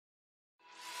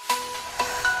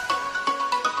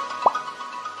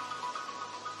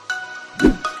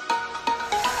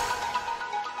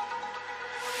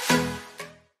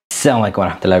Assalamualaikum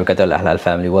warahmatullahi wabarakatuh, Halal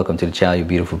family. Welcome to the channel, you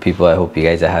beautiful people. I hope you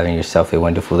guys are having yourself a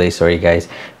wonderful day. Sorry guys,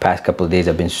 past couple of days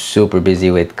I've been super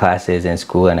busy with classes and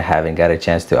school and I haven't got a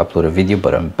chance to upload a video,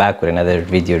 but I'm back with another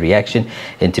video reaction.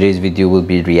 In today's video we'll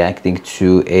be reacting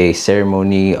to a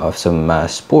ceremony of some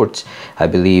sports. I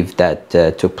believe that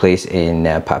took place in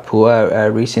Papua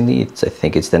recently. I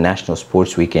think it's the National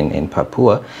Sports Week in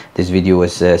Papua. This video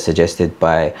was suggested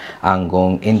by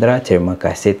Anggong Indra. Terima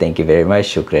kasih, thank you very much,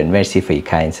 shukran, merci for your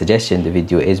kind suggestion. The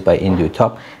video is by Indu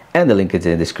Top and the link is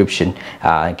in the description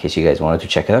in case you guys wanted to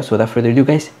check it out. So without further ado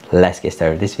guys, let's get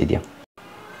started with this video.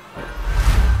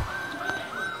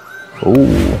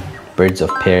 Oh, Birds of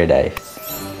Paradise.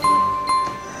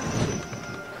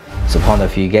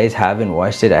 SubhanAllah, if you guys haven't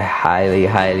watched it, I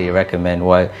highly recommend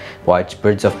watch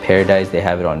Birds of Paradise. They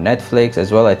have it on Netflix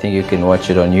as well. I think you can watch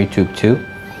it on YouTube too.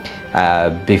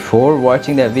 Before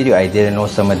watching that video, I didn't know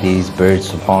some of these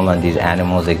birds, SubhanAllah, and these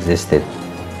animals existed.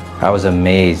 I was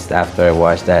amazed after I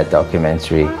watched that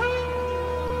documentary.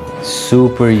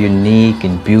 Super unique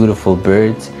and beautiful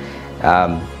birds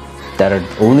that are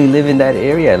only live in that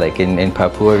area, like in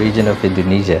Papua region of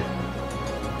Indonesia.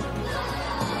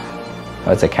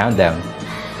 Oh, it's a countdown.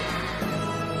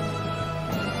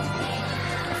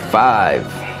 5,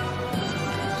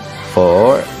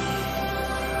 4,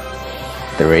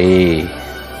 3,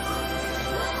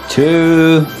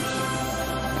 2,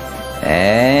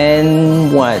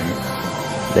 and 1.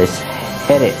 Let's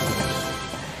hit it.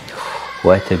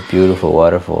 What a beautiful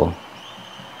waterfall.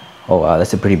 Oh wow,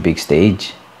 that's a pretty big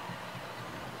stage.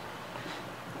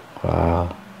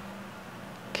 Wow.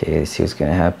 Okay, let's see what's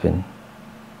gonna happen.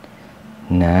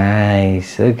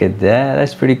 Nice, look at that.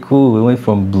 That's pretty cool. We went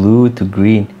from blue to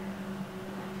green.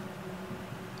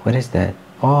 What is that?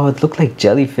 Oh, it looked like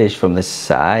jellyfish from the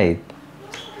side.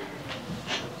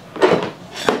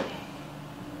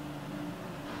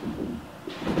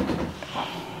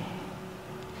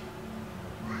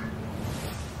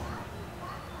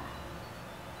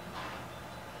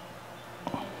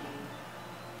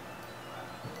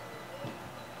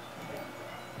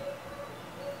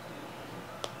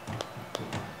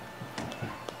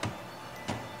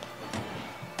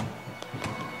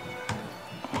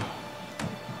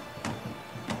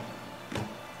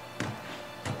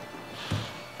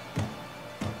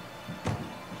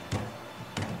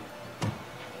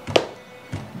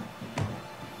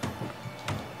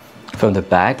 From the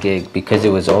back, because it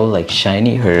was all like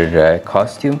shiny, her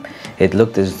costume, it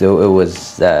looked as though it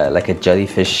was like a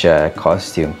jellyfish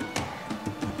costume.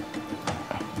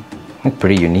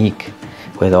 Pretty unique,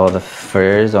 with all the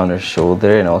furs on her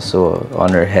shoulder and also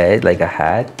on her head like a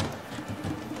hat.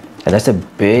 And that's a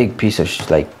big piece of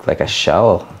like a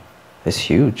shell. It's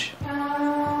huge.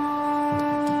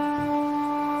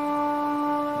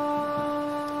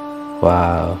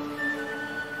 Wow.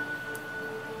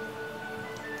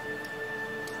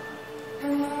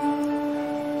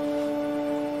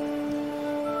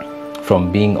 From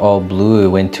being all blue, it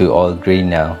went to all green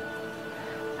now.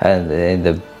 And in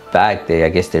the back, I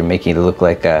guess they're making it look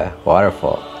like a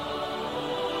waterfall.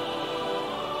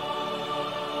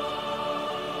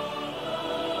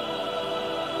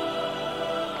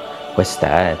 What's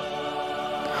that?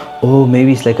 Oh,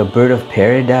 maybe it's like a bird of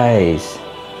paradise.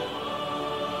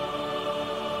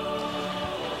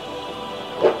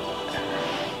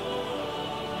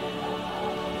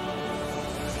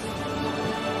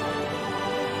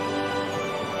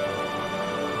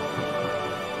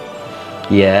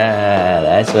 Yeah,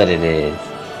 that's what it is.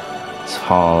 It's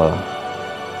hollow.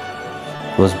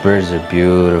 Those birds are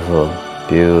beautiful,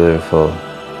 beautiful.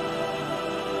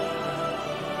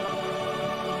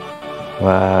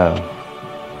 Wow.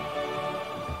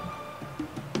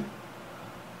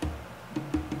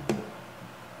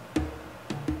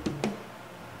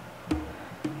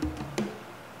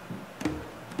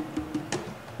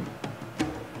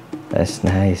 That's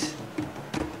nice.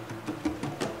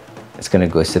 It's gonna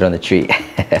go sit on the tree.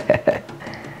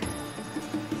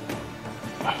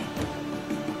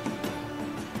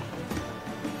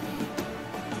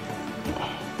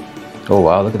 Oh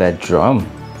wow, look at that drum.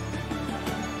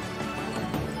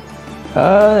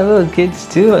 Oh, the little kids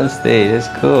too on stage, that's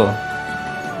cool.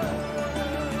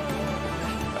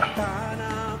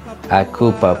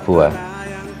 Aku Papua.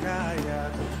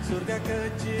 Surga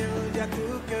kecil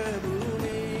jatuh ke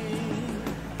bumi.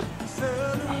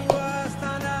 Seluas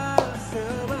tanah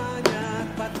sebanyak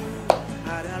batu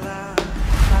adalah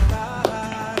harta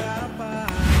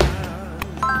harapan.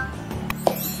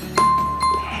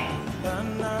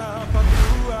 Tanah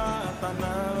Papua,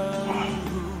 tanah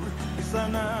leluhur, di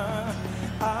sana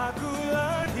aku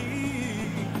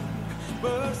lahir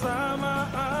bersama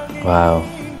angin, Wow.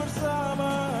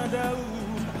 bersama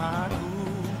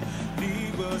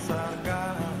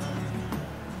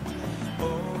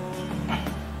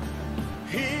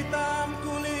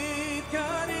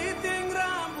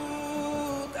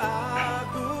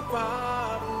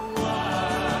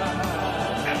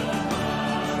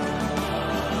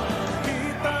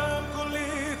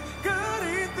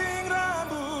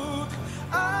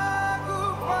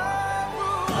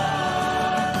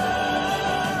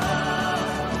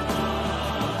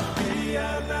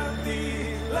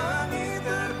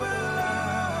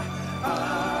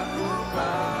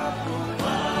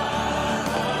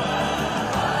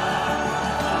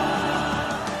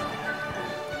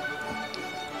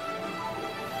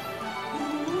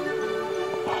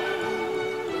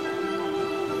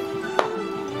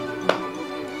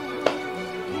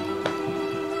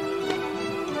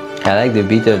I like the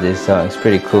beat of this song. It's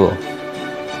pretty cool.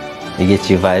 It gets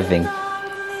you vibing.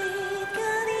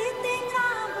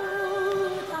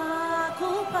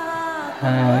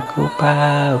 Aku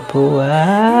Papua.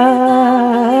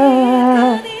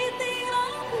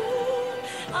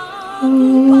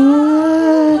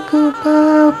 Aku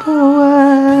Papua.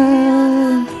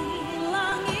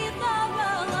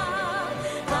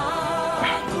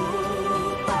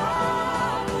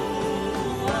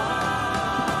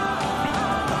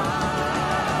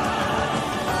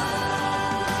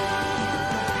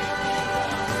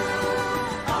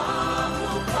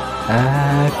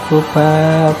 Aku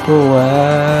Papua.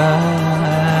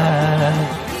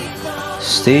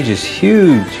 Stage is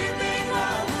huge.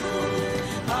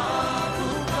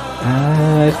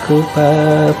 Aku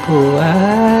Papua.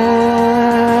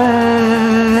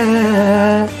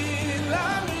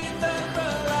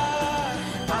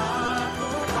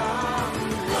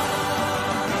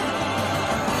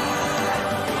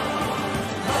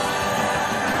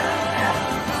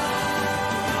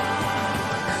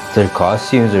 Their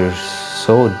costumes are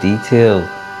so detailed.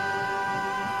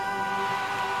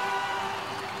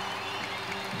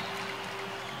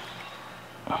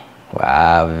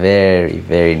 Wow,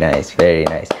 very nice, very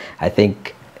nice. I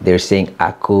think they're saying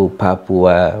Aku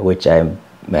Papua, which I'm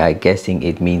guessing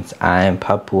it means I'm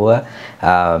Papua.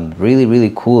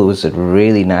 Really cool. It was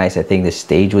really nice. I think the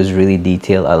stage was really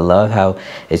detailed. I love how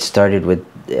it started with,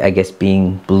 I guess,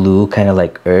 being blue, kind of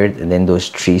like earth, and then those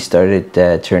trees started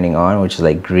turning on, which is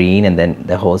like green, and then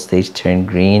the whole stage turned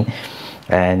green.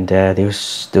 And there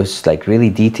was like really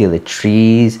detailed, the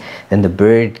trees, and the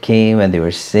bird came and they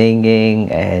were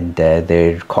singing, and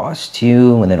their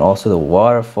costume, and then also the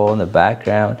waterfall in the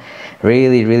background.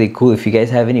 Really cool. If you guys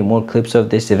have any more clips of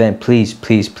this event, please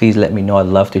let me know. I'd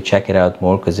love to check it out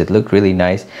more because it looked really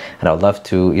nice, and I'd love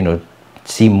to, you know,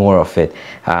 see more of it.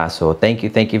 So thank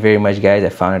you very much, guys. I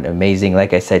found it amazing.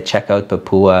 Like I said, check out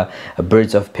Papua,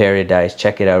 Birds of Paradise.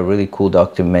 Check it out. Really cool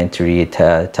documentary. It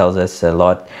tells us a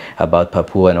lot about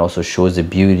Papua and also shows the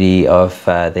beauty of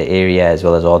the area, as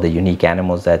well as all the unique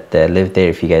animals that live there.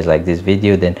 If you guys like this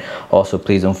video, then also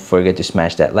please don't forget to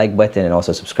smash that like button and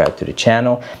also subscribe to the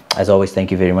channel. As always, thank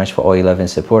you very much for all your love and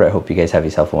support. I hope you guys have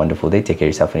yourself a wonderful day. Take care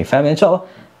of yourself and your family. Inshallah,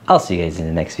 I'll see you guys in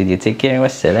the next video. Take care.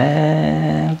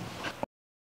 Wassalam.